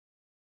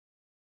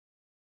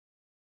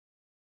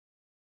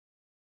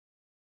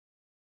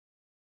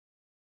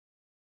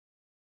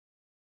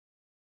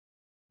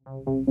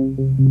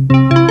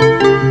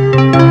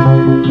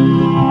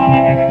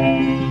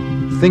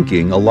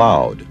Thinking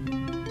Aloud.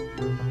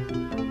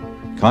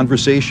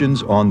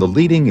 Conversations on the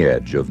leading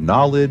edge of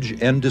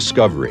knowledge and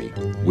discovery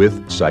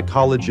with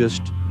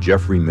psychologist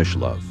Jeffrey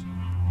Mishlove.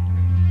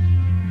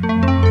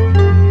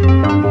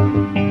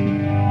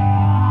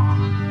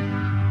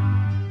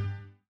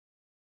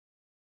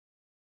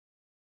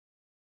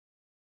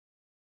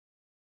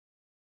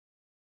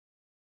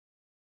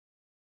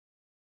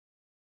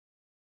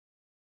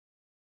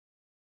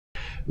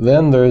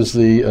 Then there's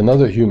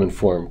another human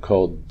form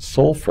called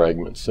soul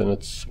fragments, and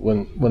it's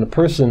when a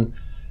person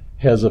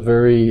has a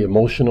very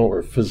emotional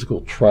or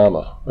physical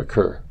trauma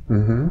occur,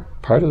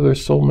 part of their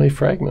soul may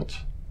fragment,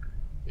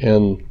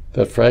 and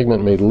that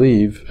fragment may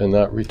leave and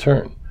not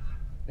return,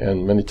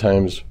 and many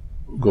times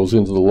goes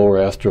into the lower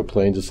astral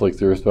plane just like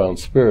the earthbound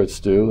spirits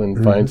do,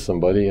 and finds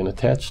somebody and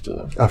attach to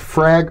them. A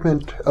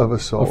fragment of a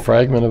soul. A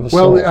fragment of a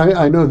soul. Well,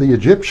 I know the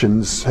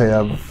Egyptians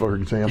have, for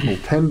example,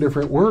 10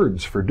 different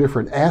words for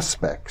different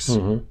aspects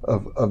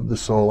of the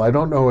soul. I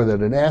don't know that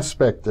an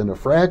aspect and a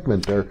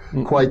fragment are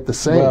quite the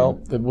same. Well,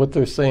 what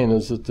they're saying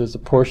is that there's a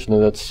portion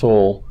of that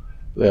soul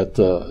that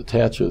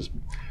attaches.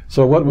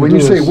 So what we when do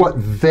you say is, what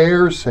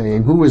they're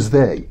saying, who is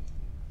they?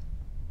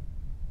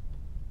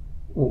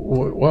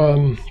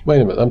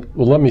 wait a minute.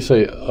 Well, let me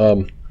say,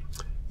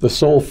 the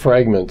soul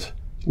fragment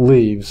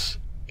leaves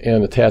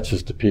and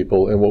attaches to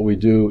people, and what we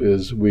do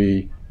is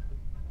we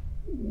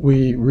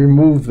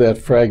remove that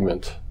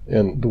fragment.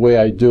 And the way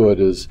I do it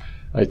is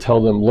I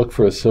tell them, look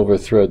for a silver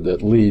thread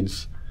that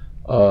leads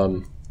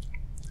away,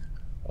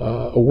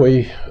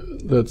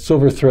 that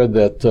silver thread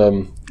that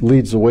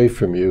leads away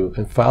from you,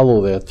 and follow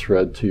that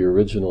thread to your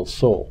original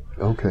soul.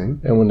 Okay.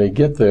 And when they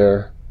get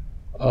there,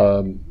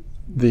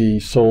 the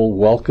soul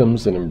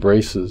welcomes and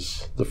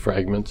embraces the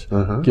fragment,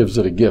 gives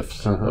it a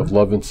gift of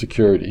love and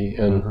security,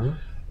 and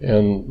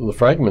the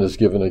fragment is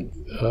given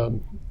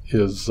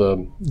gives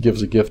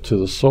a gift to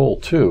the soul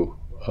too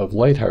of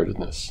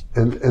lightheartedness.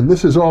 And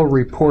this is all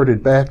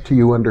reported back to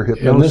you under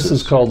hypnosis. And this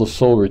is called the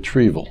soul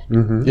retrieval.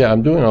 Yeah,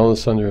 I'm doing all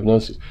this under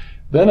hypnosis.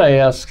 Then I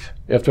ask,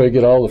 after I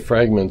get all the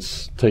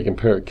fragments taken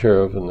care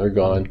of and they're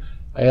gone,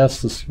 I ask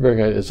the spirit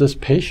guide, is this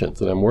patient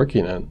that I'm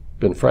working on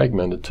been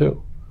fragmented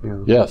too?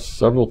 Yeah. Yes,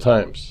 several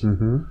times.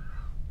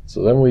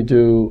 So then we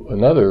do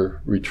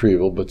another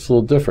retrieval, but it's a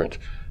little different.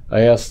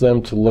 I ask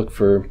them to look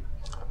for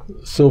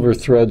silver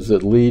threads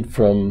that lead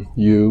from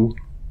you,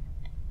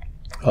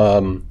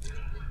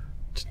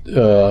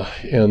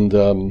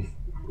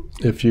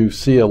 if you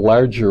see a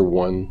larger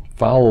one,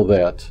 follow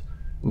that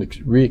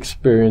and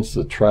re-experience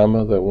the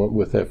trauma that went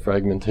with that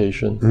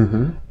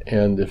fragmentation.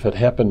 And if it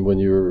happened when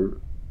you were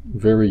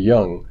very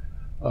young,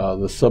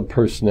 the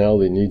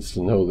subpersonality needs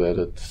to know that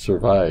it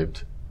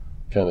survived,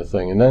 kind of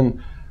thing.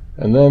 And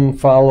then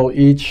follow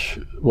each,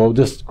 well,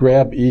 just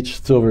grab each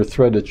silver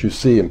thread that you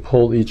see and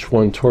pull each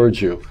one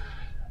towards you.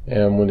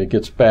 And when it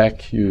gets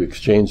back, you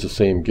exchange the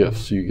same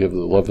gifts. You give the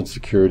love and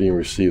security and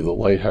receive the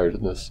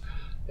lightheartedness.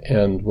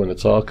 And when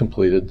it's all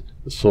completed,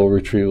 the soul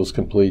retrieval is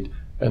complete,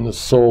 and the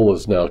soul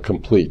is now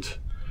complete.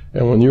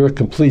 And when you're a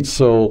complete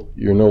soul,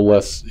 you're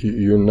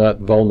not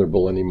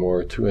vulnerable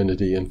anymore to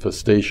entity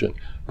infestation.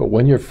 But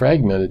when you're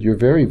fragmented, you're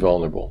very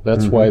vulnerable.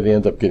 That's why they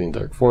end up getting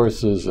dark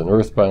forces and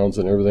earthbounds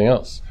and everything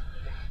else.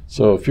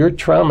 So if you're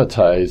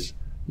traumatized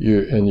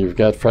and you've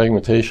got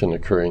fragmentation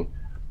occurring,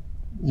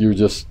 you're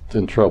just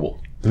in trouble.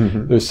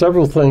 There's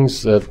several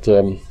things that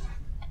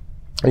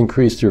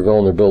increase your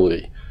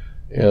vulnerability.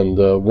 And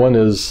one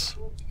is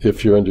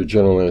if you're under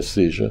general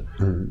anesthesia.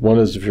 One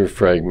is if you're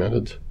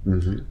fragmented.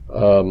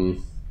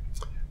 One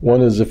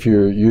is if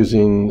you're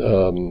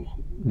using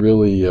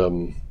really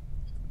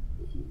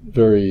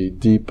very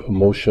deep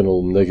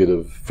emotional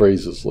negative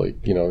phrases, like,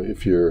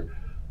 if you're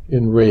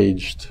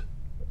enraged,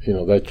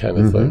 that kind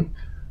of thing.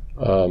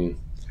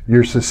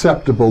 You're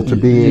susceptible to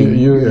being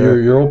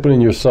you're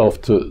opening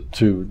yourself to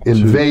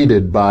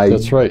invaded by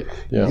that's right,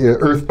 yeah,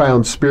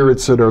 earthbound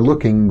spirits that are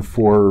looking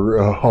for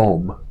a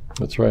home.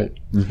 That's right.